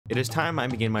It is time I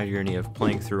begin my journey of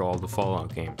playing through all the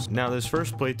Fallout games. Now, this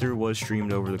first playthrough was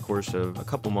streamed over the course of a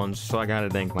couple months, so I gotta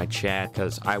thank my chat,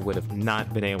 because I would have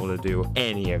not been able to do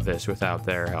any of this without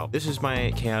their help. This is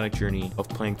my chaotic journey of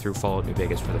playing through Fallout New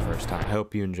Vegas for the first time. I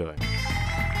hope you enjoy.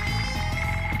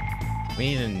 We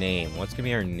need a name. What's gonna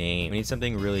be our name? We need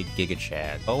something really Giga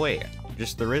Chad. Oh wait,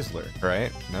 just the Rizzler, right?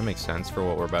 That makes sense for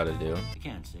what we're about to do. I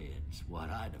can't say it's what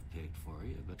I'd have picked for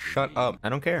you, but Shut up. I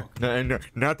don't care. No,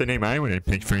 not the name I would have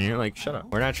picked for you. Like, shut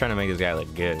up. We're not trying to make this guy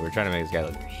look good. We're trying to make this guy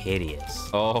look hideous.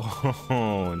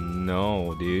 Oh,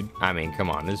 no, dude. I mean, come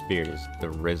on. This beard is the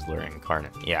Rizzler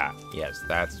incarnate. Yeah, yes,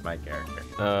 that's my character.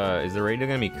 Is the radio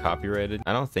gonna be copyrighted?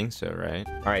 I don't think so, right?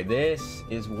 All right, this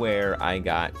is where I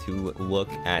got to look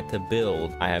at the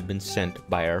build I have been sent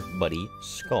by our buddy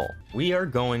Skull. We are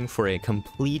going for a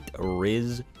complete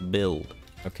Riz build.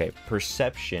 Okay,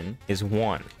 perception is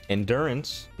 1.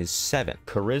 Endurance is 7.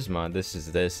 Charisma,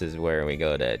 this is where we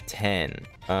go to 10.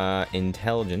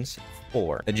 Intelligence,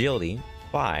 4. Agility,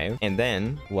 5. And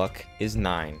then luck is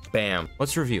 9. Bam.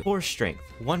 Let's review. 4 strength,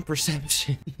 1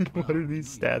 perception. What are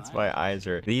these stats my eyes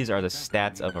are? These are the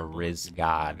stats of a Riz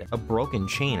god. A broken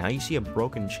chain. How do you see a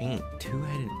broken chain?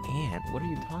 2-headed ant. What are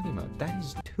you talking about? That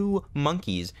is 2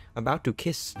 monkeys about to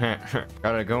kiss.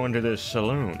 Gotta go into this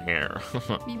saloon here.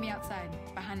 Meet me outside,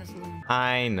 behind the saloon.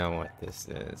 I know what this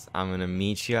is. I'm gonna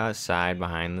meet you outside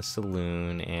behind the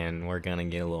saloon, and we're gonna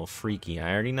get a little freaky.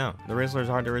 I already know. The Rizzler's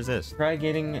hard to resist. Try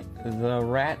getting the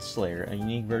Rat Slayer, a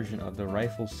unique version of the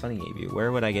rifle Sunny gave you.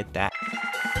 Where would I get that?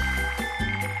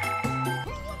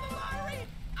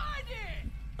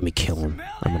 Let me kill him.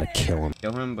 I'm gonna kill him.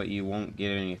 Kill him, but you won't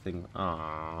get anything.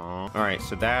 Aww. Alright,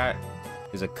 so that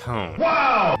is a cone.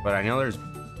 Wow! But I know there's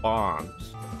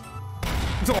bombs.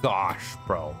 Gosh,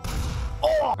 bro.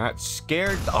 Oh, that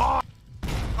scared. Oh.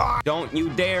 Oh. Don't you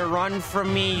dare run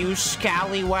from me, you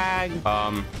scallywag.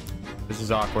 This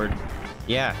is awkward.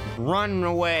 Yeah, run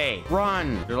away.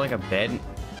 Run. They're like a bed.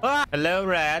 Ah. Hello,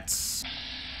 rats.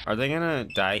 Are they gonna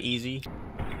die easy?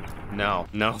 No,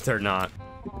 they're not.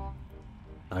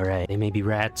 All right, they may be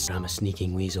rats. I'm a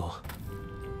sneaking weasel.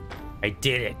 I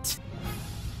did it.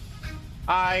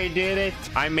 I did it.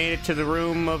 I made it to the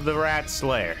room of the Rat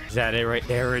Slayer. Is that it right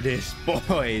there? It is,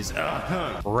 boys.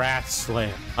 Rat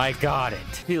Slayer. I got it.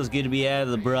 Feels good to be out of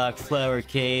the Brock Flower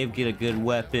Cave. Get a good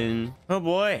weapon. Oh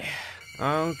boy.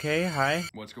 Okay, hi.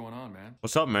 What's going on, man?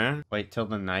 What's up, man? Wait till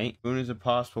the night. Moon is a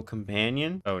possible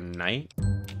companion. Oh, night?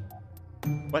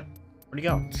 What? Where'd he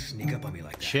go? sneak up on me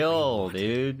like that. Chill,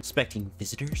 dude. Expecting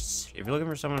visitors? If you're looking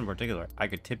for someone in particular, I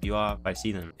could tip you off if I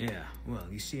see them. Yeah, well,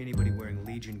 you see anybody wearing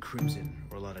Legion Crimson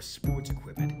or a lot of sports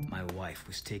equipment? My wife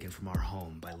was taken from our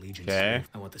home by Legion. Okay.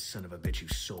 I want the son of a bitch who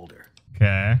sold her.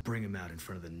 Okay. Bring him out in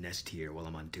front of the nest here while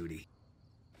I'm on duty.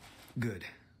 Good.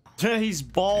 He's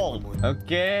bald.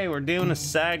 Okay, we're doing a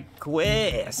side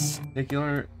quest.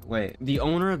 Wait, the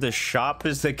owner of the shop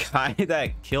is the guy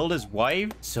that killed his wife?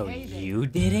 So you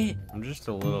did it? I'm just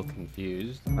a little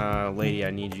confused. Lady, I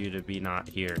need you to be not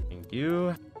here. Thank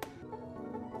you.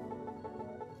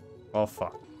 Oh,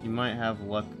 fuck. You might have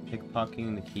luck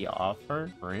pickpocketing the key off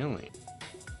her? Really?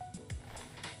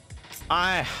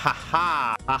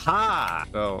 Ha.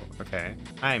 Oh, okay.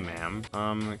 Hi, ma'am.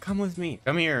 Come with me.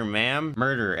 Come here, ma'am.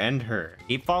 Murder, end her.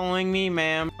 Keep following me,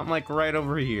 ma'am. I'm like right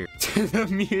over here. To the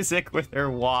music with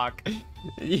her walk.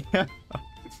 Yeah.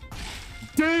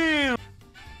 Damn!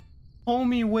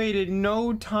 Homie waited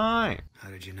no time.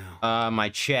 How did you know? My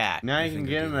chat. Now you can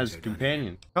get him as a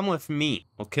companion. Come with me.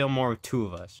 We'll kill more with 2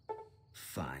 of us.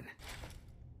 Fine.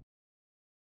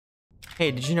 Hey,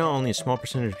 did you know only a small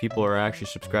percentage of people are actually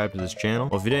subscribed to this channel?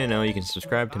 Well, if you didn't know, you can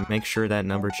subscribe to make sure that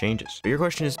number changes. But your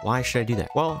question is, why should I do that?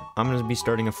 Well, I'm going to be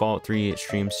starting a Fallout 3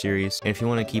 stream series, and if you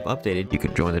want to keep updated, you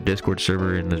can join the Discord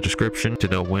server in the description to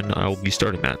know when I will be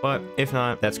starting that. But if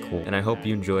not, that's cool, and I hope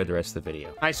you enjoyed the rest of the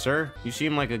video. Hi, sir. You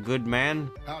seem like a good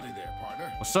man. Howdy there,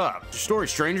 partner. What's up? Your story,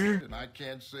 stranger? And I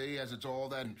can't say as it's all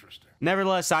that interesting.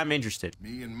 Nevertheless, I'm interested.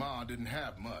 Me and Ma didn't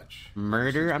have much.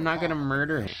 Murder? I'm not going to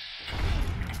murder him.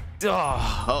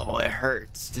 Oh, it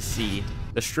hurts to see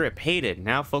the strip hated.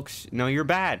 Now folks know you're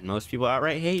bad. Most people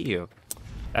outright hate you.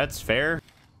 That's fair.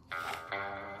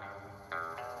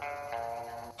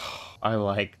 I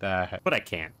like that, but I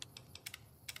can't.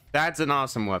 That's an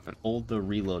awesome weapon. Hold the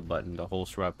reload button to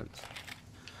holster weapons.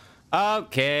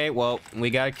 Okay, well,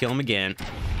 we gotta kill him again.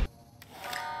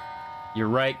 You're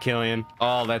right, Killian.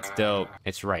 Oh, that's dope.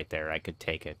 It's right there. I could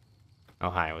take it. Oh,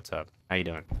 hi, what's up? How you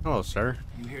doing? Hello, sir.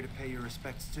 You here to pay your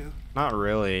respects too? Not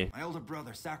really. My older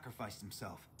brother sacrificed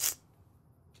himself.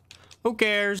 Who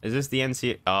cares? Is this the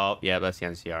NC? Oh, yeah, that's the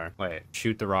NCR. Wait,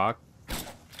 shoot the rock.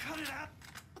 Cut it out!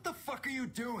 What the fuck are you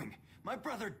doing? My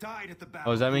brother died at the battle.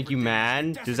 Oh, does that make you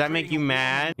mad? Does that make you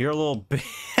mad? You're a little bitch.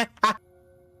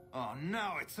 Oh,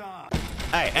 now it's on.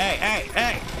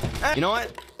 Hey. You know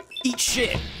what? Eat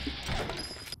shit.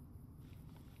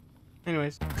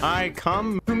 Anyways, I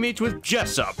come to meet with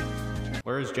Jessup.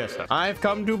 Where is Jessup? I've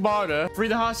come to Barda. Free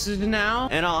the hostages now,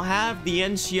 and I'll have the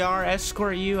NCR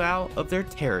escort you out of their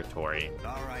territory.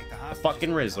 All right, the hostages.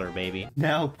 Fucking Rizzler, baby.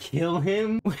 Now kill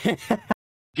him.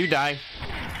 You die.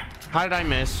 How did I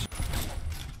miss?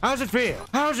 How's it feel?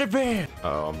 How's it feel?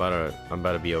 Oh, I'm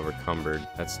about to be overcumbered.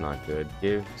 That's not good.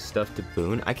 Give stuff to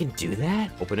Boone. I can do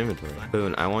that? Open inventory.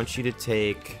 Boone, I want you to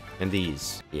take and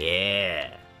these.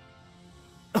 Yeah.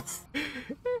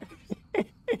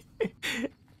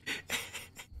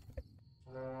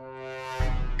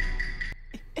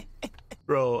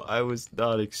 Bro, I was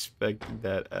not expecting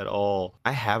that at all.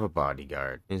 I have a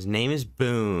bodyguard. His name is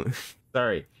Boone.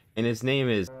 Sorry. And his name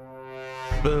is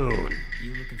Boone.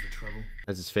 You looking for trouble?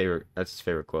 That's his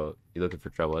favorite quote. You looking for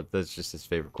trouble? That's just his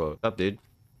favorite quote. What's up, dude?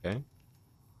 Okay.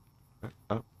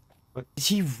 Oh. What? Did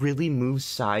he really move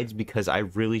sides because I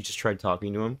really just tried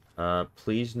talking to him?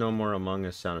 Please no more Among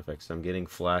Us sound effects. I'm getting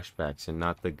flashbacks and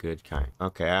not the good kind.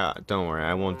 Okay, don't worry.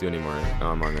 I won't do any more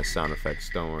Among Us sound effects.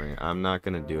 Don't worry. I'm not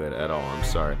gonna do it at all. I'm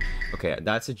sorry. Okay,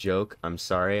 that's a joke. I'm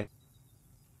sorry.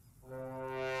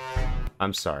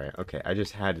 I'm sorry. Okay, I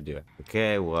just had to do it.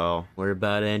 Okay, well, we're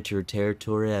about to enter a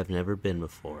territory I've never been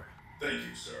before. Thank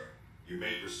you, sir. You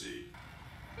may proceed.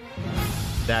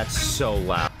 That's so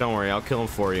loud. Don't worry, I'll kill him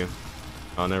for you.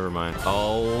 Oh, never mind.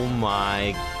 Oh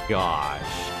my gosh.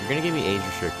 You're gonna give me age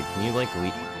restricted. Can you, like,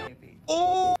 leave?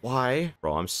 Oh! Why?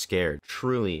 Bro, I'm scared.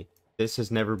 Truly, this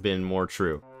has never been more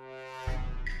true.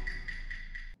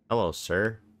 Hello,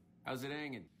 sir. How's it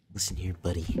hanging? Listen here,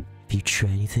 buddy. If you try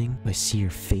anything, if I see your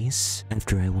face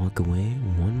after I walk away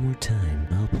one more time,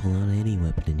 I'll pull out any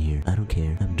weapon in here. I don't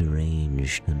care. I'm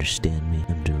deranged. Understand me?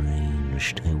 I'm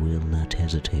deranged. I will not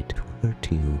hesitate to hurt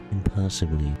you and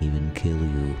possibly even kill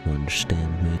you.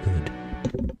 Understand me? Good.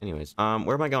 Anyways,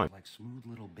 where am I going? Like smooth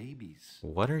little babies.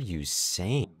 What are you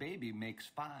saying? Baby makes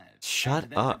 5. Shut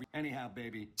up. Anyhow,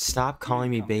 baby. Stop calling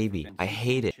me baby. I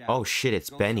hate it. Oh shit, it's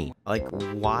Benny. Like,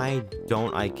 why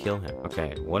don't I kill him?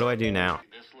 Okay, what do I do now?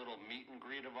 This little meet and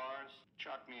greet of ours,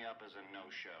 chalk me up as a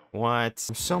no-show. What?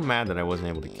 I'm so mad that I wasn't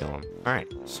able to kill him. Alright,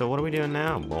 so what are we doing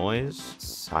now, boys?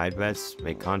 Side bets,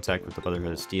 make contact with the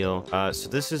Brotherhood of Steel. So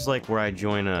this is like where I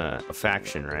join a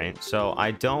faction, right? So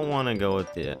I don't want to go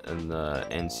with the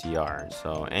NCR.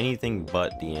 So anything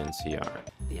but the NCR.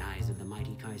 The eyes of the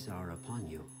mighty Kaiser are upon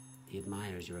you. He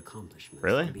admires your accomplishments.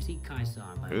 Really?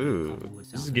 Ooh,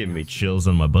 this is giving me chills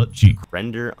on my butt cheek.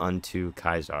 Render unto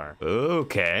Kaiser.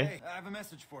 Okay. Hey, I have a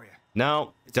message for you.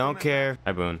 No, don't care.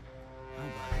 Hi, Boone. How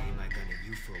about I aim my gun at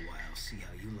you for a while, see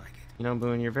how you like it? You know,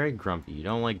 Boone, you're very grumpy. You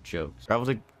don't like jokes. Travel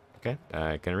to... Okay,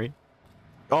 can I read?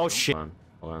 Oh, shit. Hold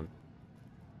on.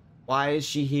 Why is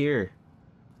she here?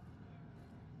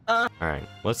 Alright,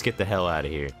 let's get the hell out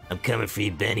of here. I'm coming for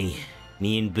you, Benny.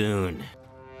 Me and Boone.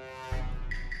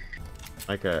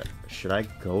 Like a... Should I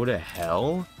go to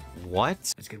hell?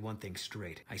 What? Let's get one thing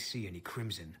straight. I see any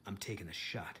crimson, I'm taking a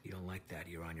shot. You don't like that,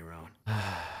 you're on your own.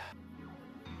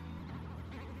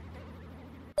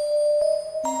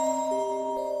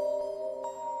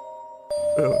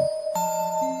 Boone.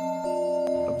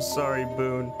 I'm sorry,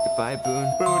 Boone. Goodbye,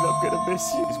 Boone. Boone, I'm gonna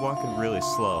miss you. He's walking really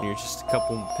slow. You're just a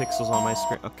couple pixels on my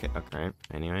screen. Okay.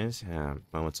 Anyways,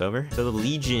 moment's over. So the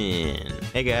Legion.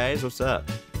 Hey guys, what's up?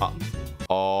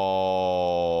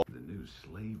 Oh. The new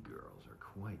slave girls are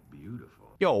quite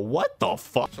beautiful. Yo, what the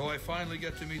fuck? So I finally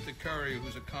get to meet the courier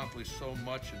who's accomplished so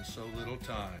much in so little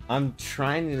time. I'm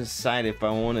trying to decide if I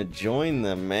want to join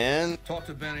them, man. Talk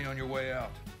to Benny on your way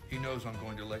out. He knows I'm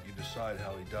going to let you decide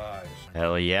how he dies.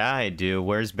 Hell yeah, I do.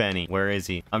 Where's Benny? Where is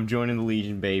he? I'm joining the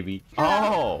Legion, baby.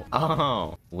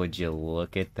 Oh. Would you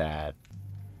look at that?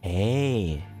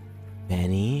 Hey,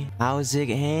 Benny. How's it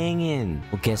hanging?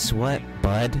 Well, guess what,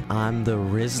 bud? I'm the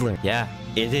Rizzler. Yeah,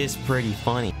 it is pretty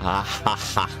funny.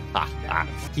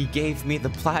 He gave me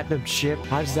the platinum chip.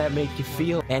 How does that make you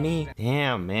feel, Benny?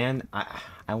 Damn, man.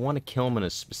 I want to kill him in a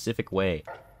specific way.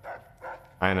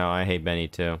 I know, I hate Benny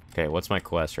too. Okay, what's my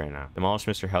quest right now? Demolish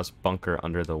Mr. House bunker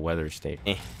under the weather state.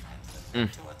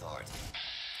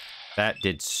 That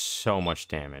did so much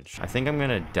damage. I think I'm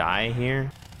gonna die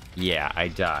here. Yeah, I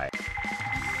die.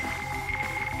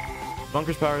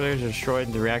 Bunker's power layers are destroyed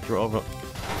and the reactor will over...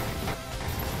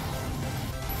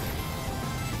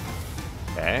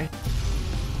 Okay.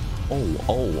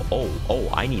 Oh,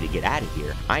 I need to get out of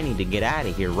here. I need to get out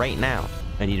of here right now.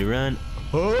 I need to run.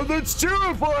 Oh, that's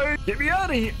terrifying! Get me out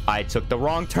of here! I took the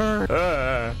wrong turn.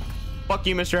 Fuck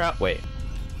you, Mr. House. Wait.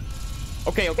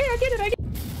 Okay, okay, I get it, I get it.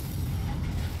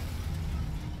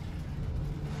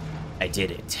 I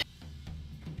did it.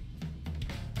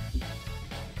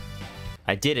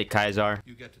 I did it, Kaisar.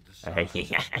 You get to decide.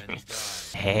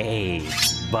 Hey,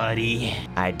 buddy.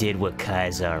 I did what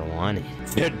Kaisar wanted.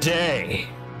 Good day.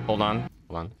 Hold on,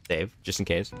 Dave, just in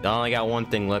case. I only got one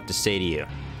thing left to say to you.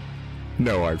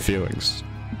 No hard feelings.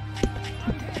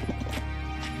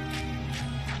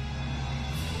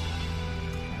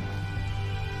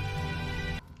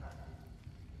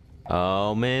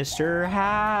 Oh, Mr.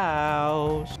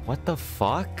 House. What the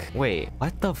fuck? Wait,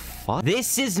 what the fuck?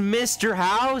 This is Mr.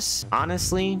 House?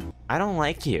 Honestly, I don't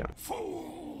like you.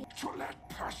 Fool to let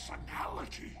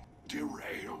personality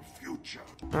derail future.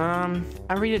 I'm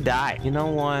ready to die. You know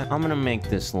what? I'm gonna make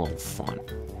this a little fun.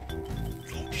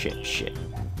 Shit.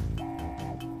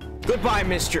 Goodbye,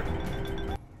 Mr.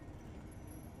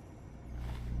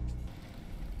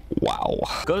 Wow.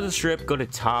 Go to the strip, go to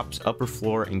Top's upper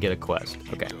floor, and get a quest.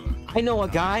 Okay. I know a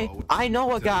guy.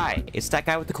 It's that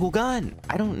guy with the cool gun.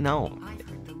 I don't know.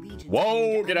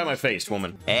 Whoa, get out of my face,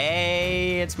 woman.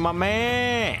 Hey, it's my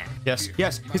man. Yes,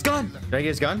 his gun. Did I get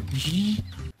his gun?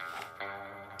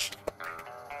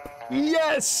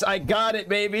 Yes, I got it,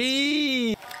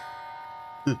 baby.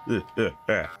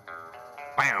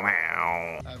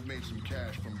 I've made some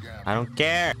cash from gambling. I don't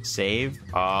care. Save.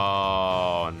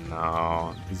 Oh,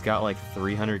 no. He's got like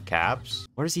 300 caps.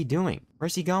 What is he doing?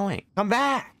 Where's he going? Come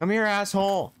back. Come here,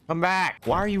 asshole. Come back.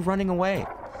 Why are you running away?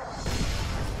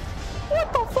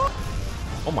 What the fuck?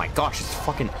 Oh my gosh, it's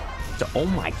fucking... Oh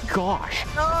my gosh.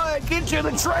 Get to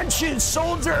the trenches,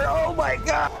 soldier. Oh my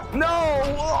god.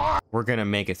 No. We're gonna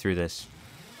make it through this.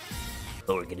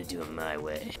 But we're gonna do it my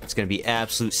way. It's gonna be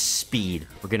absolute speed.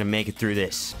 We're gonna make it through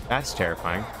this. That's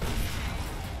terrifying.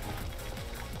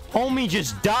 Homie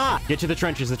just died. Get to the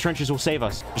trenches. The trenches will save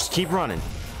us. Just keep running.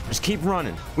 Just keep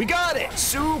running. We got it.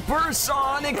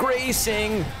 Supersonic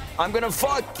racing. I'm gonna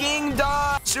fucking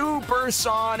die.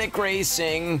 Supersonic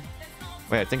racing.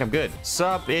 Wait, I think I'm good.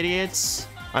 Sup, idiots?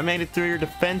 I made it through your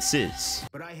defenses.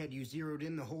 But I had you zeroed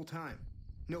in the whole time.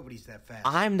 Nobody's that fast.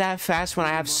 I'm that fast when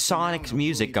I have Sonic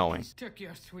music going. Took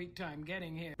your sweet time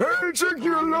getting here. Hey, took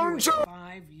you a long time.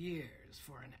 5 years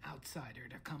for an outsider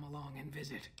to come along and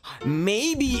visit.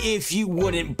 Maybe if you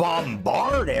wouldn't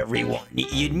bombard everyone,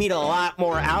 you'd meet a lot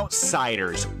more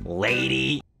outsiders,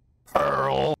 lady.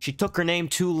 Earl. She took her name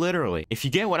too literally. If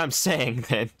you get what I'm saying,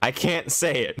 then I can't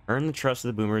say it. Earn the trust of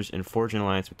the Boomers and forge an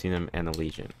alliance between them and the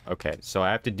Legion. Okay, so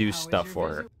I have to do stuff for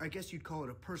her. I guess you'd call it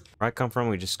a personal. Where I come from,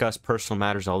 we discuss personal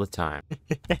matters all the time.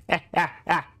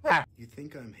 You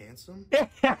think I'm handsome?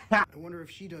 I wonder if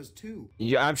she does too.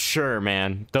 Yeah, I'm sure,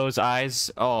 man. Those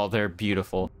eyes, oh, they're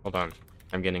beautiful. Hold on,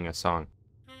 I'm getting a song.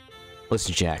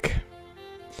 Listen, Jack.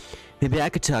 Maybe I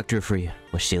could talk to her for you.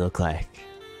 What's she look like?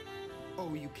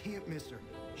 Oh, you can't miss her.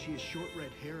 She has short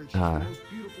red hair and she's the most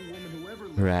beautiful woman who ever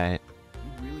lived. Right.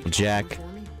 You really Jack,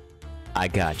 I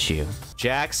got you.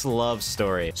 Jack's love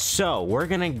story. So we're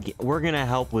gonna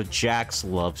help with Jack's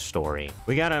love story.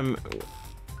 We got him.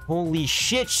 Holy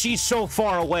shit, she's so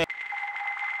far away.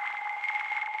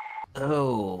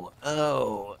 Oh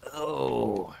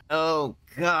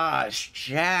gosh,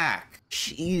 Jack.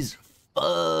 She's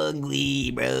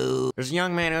ugly, bro. There's a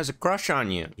young man who has a crush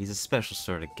on you. He's a special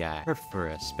sort of guy. For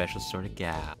a special sort of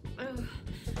gal.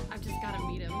 I've just gotta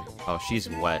meet him. Oh, she's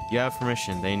wet. You have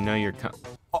permission. They know you're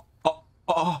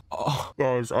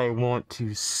Guys, I want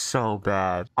to so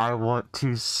bad. I want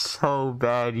to so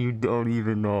bad. You don't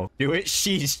even know. Do it.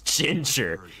 She's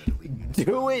ginger.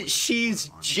 Do it.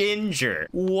 She's ginger.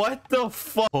 What the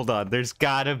fuck? Hold on. There's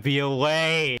gotta be a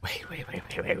way. Wait.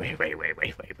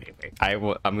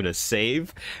 I'm gonna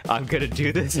save. I'm gonna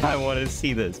do this. I want to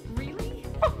see this. Really?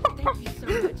 Thank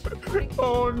you so much.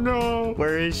 Oh no.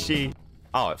 Where is she?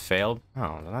 Oh, it failed.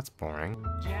 Oh, that's boring.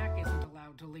 Jack isn't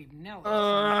allowed to leave Nellis.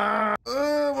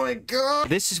 Oh my god.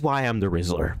 This is why I'm the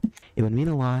Rizzler. It would mean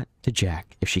a lot to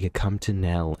Jack if she could come to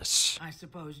Nellis. I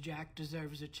suppose Jack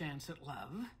deserves a chance at love.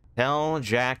 Tell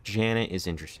Jack Janet is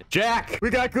interested. Jack, we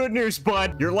got good news,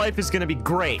 bud. Your life is gonna be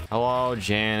great. Hello,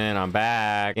 Janet, I'm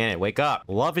back. Janet, wake up.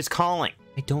 Love is calling.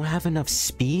 I don't have enough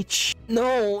speech.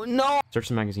 No. Search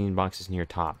the magazine boxes near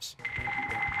Tops.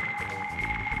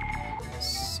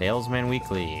 Salesman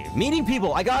Weekly. Meeting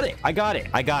people. I got it.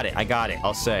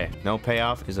 I'll say. No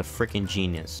payoff is a freaking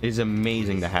genius. It is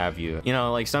amazing to have you. You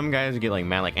know, like some guys get like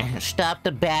mad, like, stop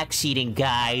the backseating,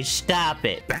 guys. Stop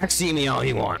it. Backseat me all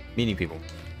you want. Meeting people.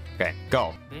 Okay,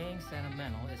 go. Being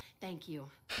sentimental is... Thank you.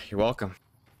 You're welcome.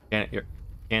 Janet,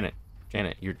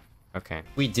 you're okay.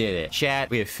 We did it. Chat,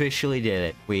 we officially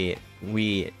did it.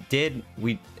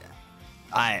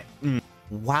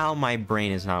 Wow, my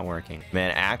brain is not working.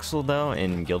 Man, Axel, though,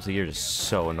 in Guilty Gear is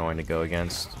so annoying to go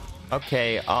against.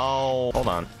 Okay, oh, hold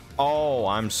on. Oh,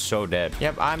 I'm so dead.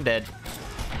 Yep, I'm dead.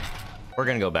 We're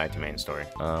gonna go back to main story.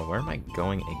 Where am I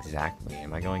going exactly?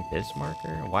 Am I going this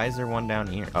marker? Why is there one down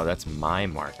here? Oh, that's my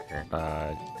marker.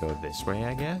 Go this way,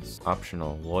 I guess.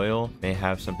 Optional. Loyal. May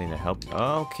have something to help.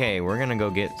 Okay, we're gonna go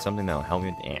get something that'll help me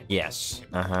with the ant. Yes.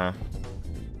 Uh-huh.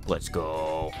 Let's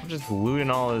go. I'm just looting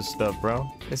all this stuff, bro.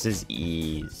 This is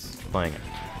ease. Playing it.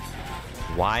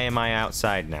 Why am I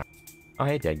outside now? Oh,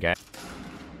 hey, dead guy.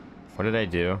 What did I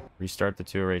do? Restart the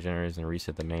 2 array generators and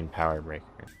reset the main power breaker.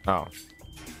 Oh.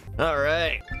 All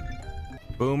right.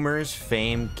 Boomer's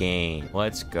fame gain.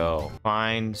 Let's go.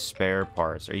 Find spare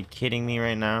parts. Are you kidding me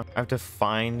right now? I have to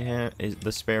find him,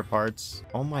 the spare parts.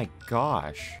 Oh my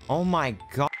gosh. Oh my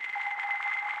god.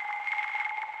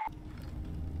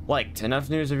 Liked. Enough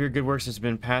news of your good works has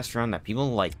been passed around that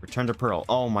people like. Return to Pearl.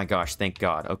 Oh my gosh, thank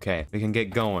God. Okay, we can get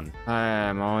going.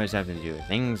 I'm always having to do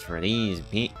things for these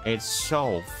people. It's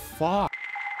so far.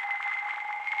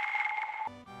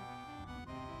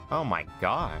 Oh my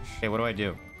gosh. Okay, what do I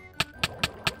do?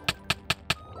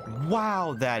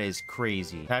 Wow, that is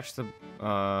crazy. Attach the,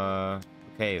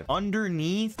 okay,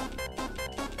 underneath.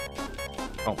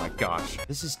 Oh my gosh,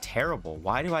 this is terrible.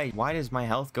 Why does my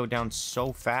health go down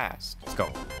so fast? Let's go.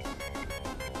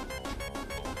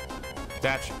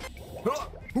 Attach.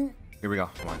 Here we go.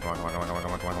 Come on, come on, come on, come on, come on,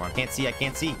 come on, come on, come on. Can't see, I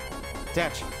can't see.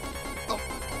 Attach.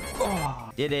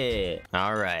 Oh, did it.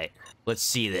 All right, let's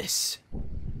see this.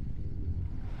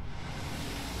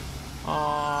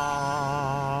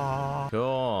 Oh,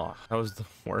 cool. That was the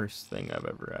worst thing I've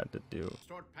ever had to do.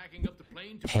 Start packing up the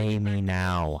plane. Pay me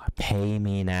now. Pay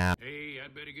me now. Hey,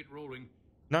 I'd better get rolling.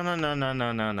 No, no, no, no,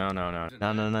 no, no, no, no, no.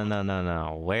 No, no, no, no, no,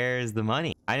 no. Where's the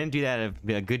money? I didn't do that as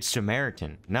a good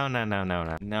Samaritan. No, no, no, no,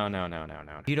 no. No, no, no, no,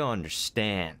 no. You don't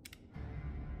understand.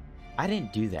 I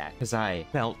didn't do that because I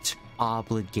felt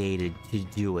obligated to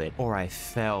do it, or I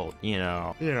felt, you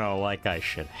know, like I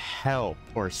should help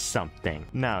or something.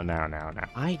 No, no, no, no.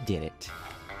 I did it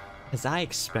because I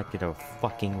expected a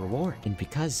fucking reward, and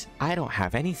because I don't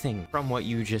have anything from what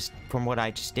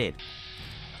I just did.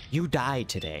 You died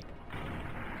today.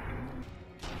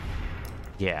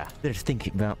 Yeah. Better think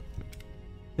about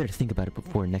it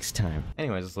before next time.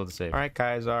 Anyways, let's say. All right,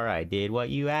 Kaiser, I did what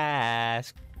you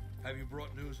asked. Have you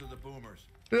brought news of the boomers?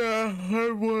 Yeah, I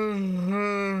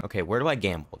will. Okay, where do I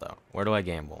gamble, though? Where do I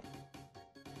gamble?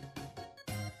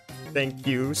 Thank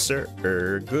you, sir.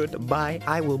 Goodbye.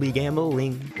 I will be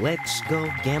gambling. Let's go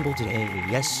gamble today.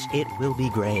 Yes, it will be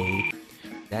great.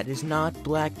 That is not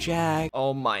blackjack.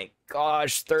 Oh my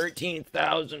gosh,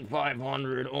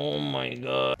 13,500. Oh my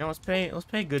god. Now let's pay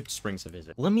good Springs a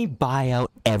visit. Let me buy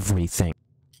out everything.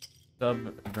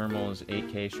 Subdermal is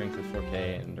 8k, strength is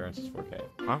 4k, endurance is 4k.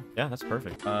 Huh? Yeah, that's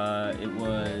perfect. It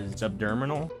was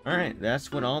subdermal. All right,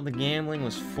 that's what all the gambling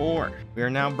was for. We are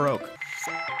now broke.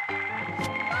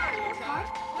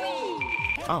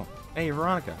 Oh, hey,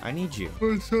 Veronica, I need you.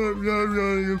 What's up?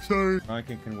 I'm sorry.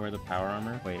 Veronica can wear the power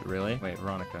armor. Wait, really? Wait,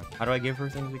 Veronica. How do I give her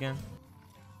things again?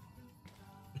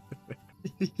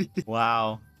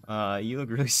 Wow. You look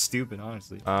really stupid,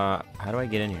 honestly. How do I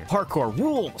get in here? Parkour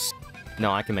rules!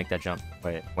 No, I can make that jump.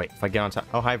 Wait. If I get on top...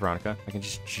 Oh, hi, Veronica. I can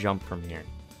just jump from here.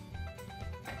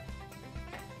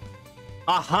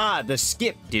 Aha! The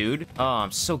skip, dude. Oh,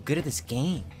 I'm so good at this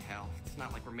game. Hell, it's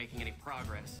not like we're making any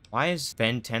progress. Why is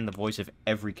Ben 10 the voice of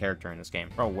every character in this game?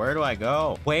 Bro, where do I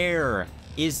go? Where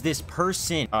is this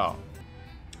person? Oh.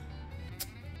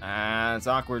 It's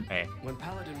awkward. Hey. When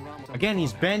Paladin Again,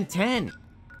 he's Ben 10.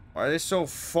 Why are they so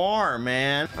far,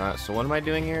 man? So what am I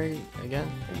doing here again?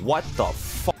 What the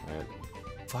fuck?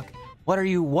 What are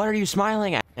you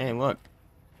smiling at? Hey, look.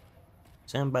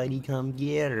 Somebody come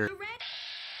get her.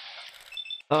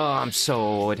 Oh, I'm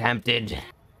so tempted.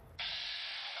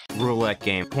 Roulette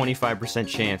game. 25%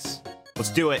 chance. Let's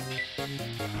do it.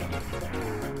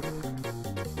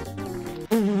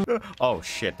 Oh,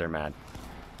 shit, they're mad.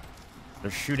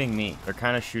 They're shooting me. They're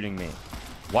kind of shooting me.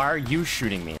 Why are you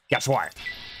shooting me? Guess what?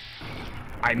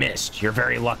 I missed. You're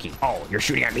very lucky. Oh, you're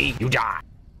shooting at me? You die.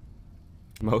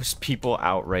 Most people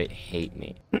outright hate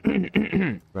me.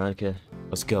 Veronica,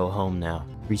 let's go home now.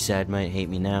 Resad might hate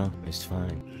me now, but it's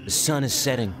fine. The sun is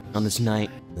setting on this night.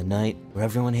 The night where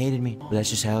everyone hated me. But that's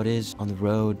just how it is on the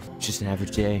road. It's just an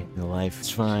average day in life.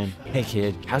 It's fine. Hey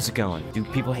kid, how's it going? Do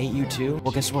people hate you too?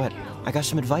 Well, guess what? I got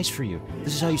some advice for you.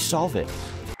 This is how you solve it.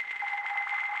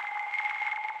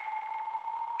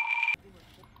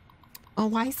 Oh,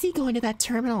 why is he going to that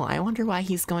terminal? I wonder why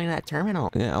he's going to that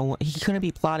terminal. He couldn't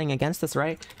be plotting against us,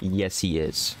 right? Yes, he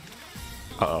is.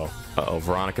 Uh-oh. Uh-oh,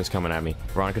 Veronica's coming at me.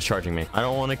 Veronica's charging me. I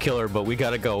don't want to kill her, but we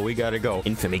gotta go. We gotta go.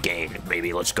 Infamy gained,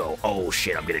 baby. Let's go. Oh,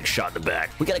 shit. I'm getting shot in the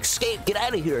back. We gotta escape. Get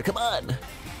out of here. Come on.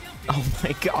 Oh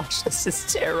my gosh, this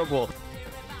is terrible.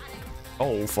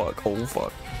 Oh, fuck. Oh,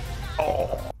 fuck.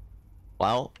 Oh.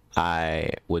 Well,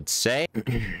 I would say...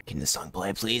 Can the song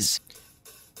play, please?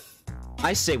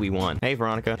 I say we won. Hey,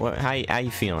 Veronica. What? How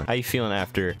you feeling? How you feeling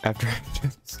after I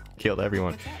just killed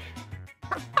everyone?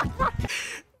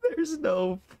 There's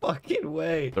no fucking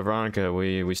way. So, Veronica,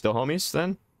 we still homies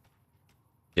then?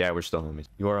 Yeah, we're still homies.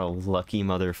 You are a lucky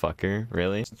motherfucker.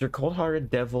 Really? Since you're a cold-hearted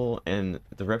devil and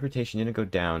the reputation didn't go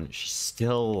down, she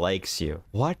still likes you.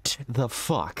 What the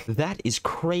fuck? That is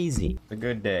crazy. A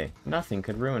good day. Nothing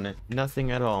could ruin it.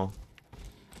 Nothing at all.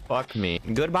 Fuck me.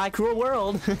 Goodbye, cruel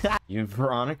world. You,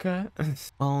 Veronica?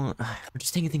 Well, we're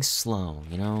just taking things slow,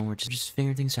 you know? We're just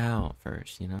figuring things out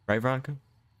first, you know? Right, Veronica?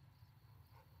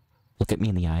 Look at me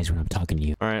in the eyes when I'm talking to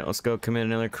you. All right, let's go commit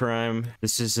another crime.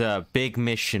 This is a big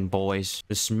mission, boys.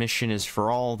 This mission is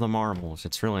for all the marbles.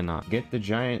 It's really not. Get the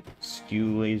giant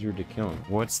skew laser to kill him.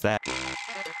 What's that?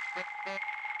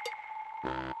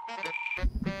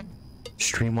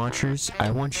 Stream watchers,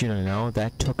 I want you to know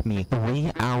that took me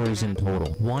 3 hours in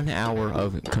total. 1 hour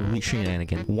of complete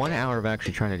shenanigans. 1 hour of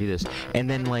actually trying to do this. And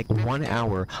then like 1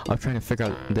 hour of trying to figure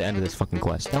out the end of this fucking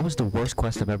quest. That was the worst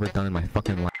quest I've ever done in my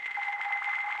fucking life.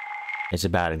 It's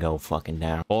about to go fucking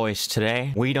down. Boys,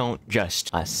 today, we don't just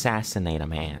assassinate a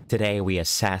man. Today, we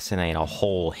assassinate a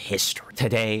whole history.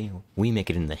 Today, we make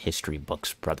it in the history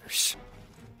books, brothers.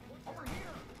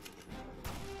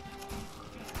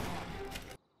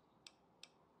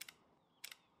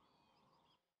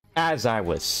 As I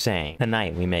was saying,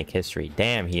 tonight we make history.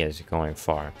 Damn, he is going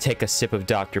far. Take a sip of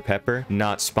Dr. Pepper.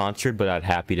 Not sponsored, but I'd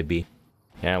happy to be.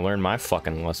 Yeah, I learned my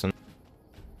fucking lesson.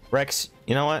 Rex,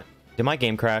 you know what? Did my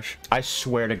game crash? I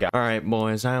swear to God. Alright,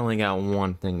 boys, I only got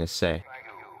one thing to say.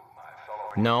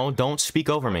 No, don't speak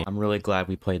over me. I'm really glad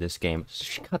we played this game.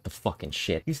 Cut the fucking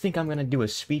shit. You think I'm gonna do a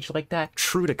speech like that?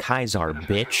 True to Kaiser,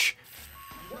 bitch.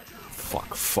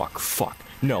 Fuck, fuck, fuck.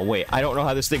 No, wait, I don't know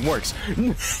how this thing works.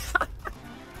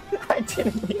 I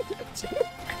didn't mean it to.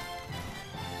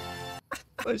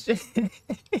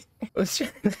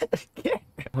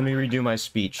 Let me redo my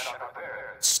speech.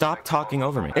 Stop talking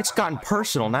over me. It's gotten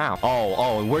personal now.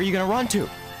 Oh, where are you gonna run to?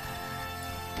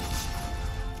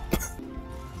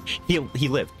 He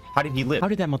lived. How did he live? How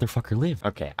did that motherfucker live?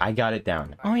 Okay, I got it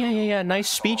down. Oh, yeah. Nice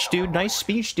speech, dude. Nice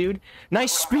speech, dude.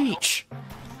 Nice speech.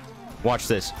 Watch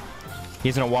this.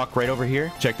 He's gonna walk right over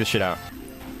here. Check this shit out.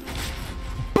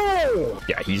 Boom!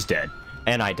 Yeah, he's dead.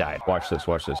 And I died. Watch this,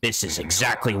 watch this. This is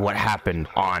exactly what happened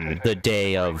on the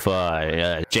day of,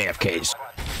 JFK's.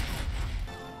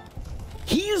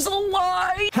 He's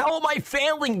alive! How am I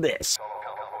failing this?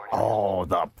 Oh,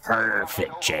 the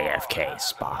perfect JFK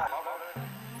spot.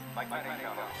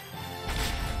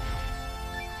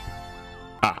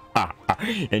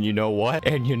 And you know what?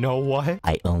 And you know what?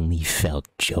 I only felt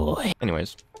joy.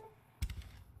 Anyways.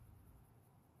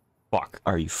 Fuck.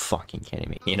 Are you fucking kidding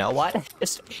me? You know what?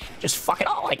 Just fuck it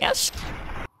all, I guess.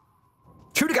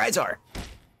 True to Kaiser.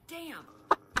 Damn.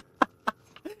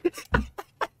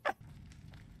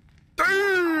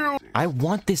 Damn! I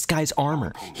want this guy's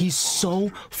armor. He's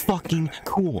so fucking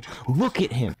cool. Look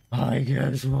at him. I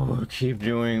guess we'll keep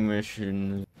doing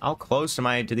missions. How close am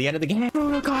I to the end of the game?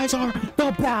 True to Kaiser,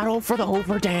 the battle for the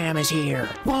Overdam is here.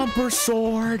 Bumper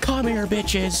sword. Come here,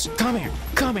 bitches. Come here.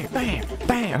 Come here. Bam.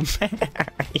 Bam.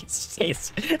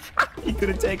 He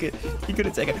couldn't take it. He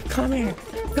couldn't take it. Come here.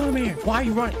 Come here. Why are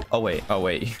you running? Oh, wait.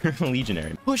 You're a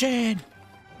legionary. Push in.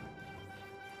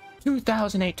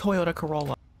 2008 Toyota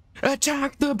Corolla.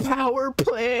 Attack the power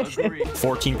plant.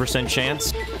 14%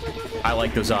 chance. I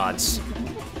like those odds.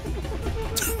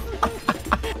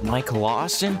 Mike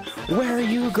Lawson? Where are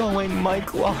you going,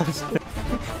 Mike Lawson?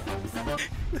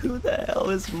 Who the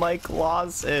hell is Mike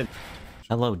Lawson?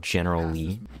 Hello, General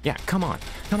Lee. Yeah, come on.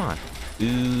 Come on.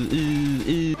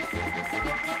 Ooh.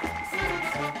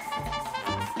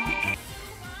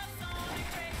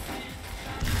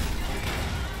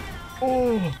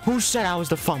 Oh, who said I was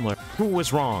the fumbler? Who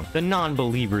was wrong? The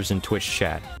non-believers in Twitch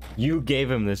chat. You gave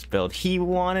him this build. He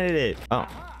wanted it. Oh.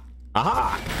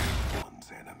 Aha!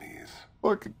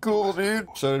 Fucking cool, dude.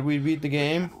 So did we beat the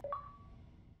game?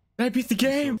 Did I beat the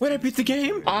game? When I beat the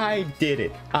game? I did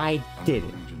it. I did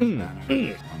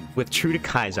it. With True to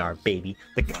Kaiser, baby.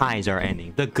 The Kaiser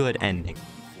ending. The good ending.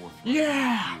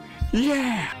 Yeah!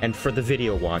 Yeah! And for the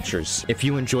video watchers, if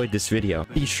you enjoyed this video,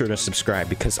 be sure to subscribe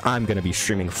because I'm gonna be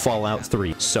streaming Fallout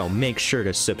 3, so make sure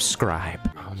to subscribe.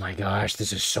 Oh my gosh,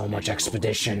 this is so much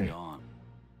expedition.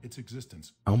 its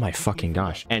existence. Oh my fucking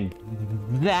gosh. And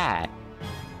that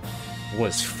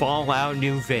was Fallout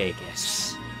New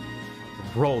Vegas.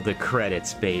 Roll the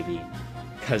credits, baby.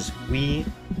 Because we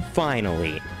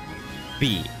finally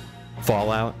beat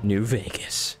Fallout New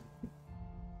Vegas.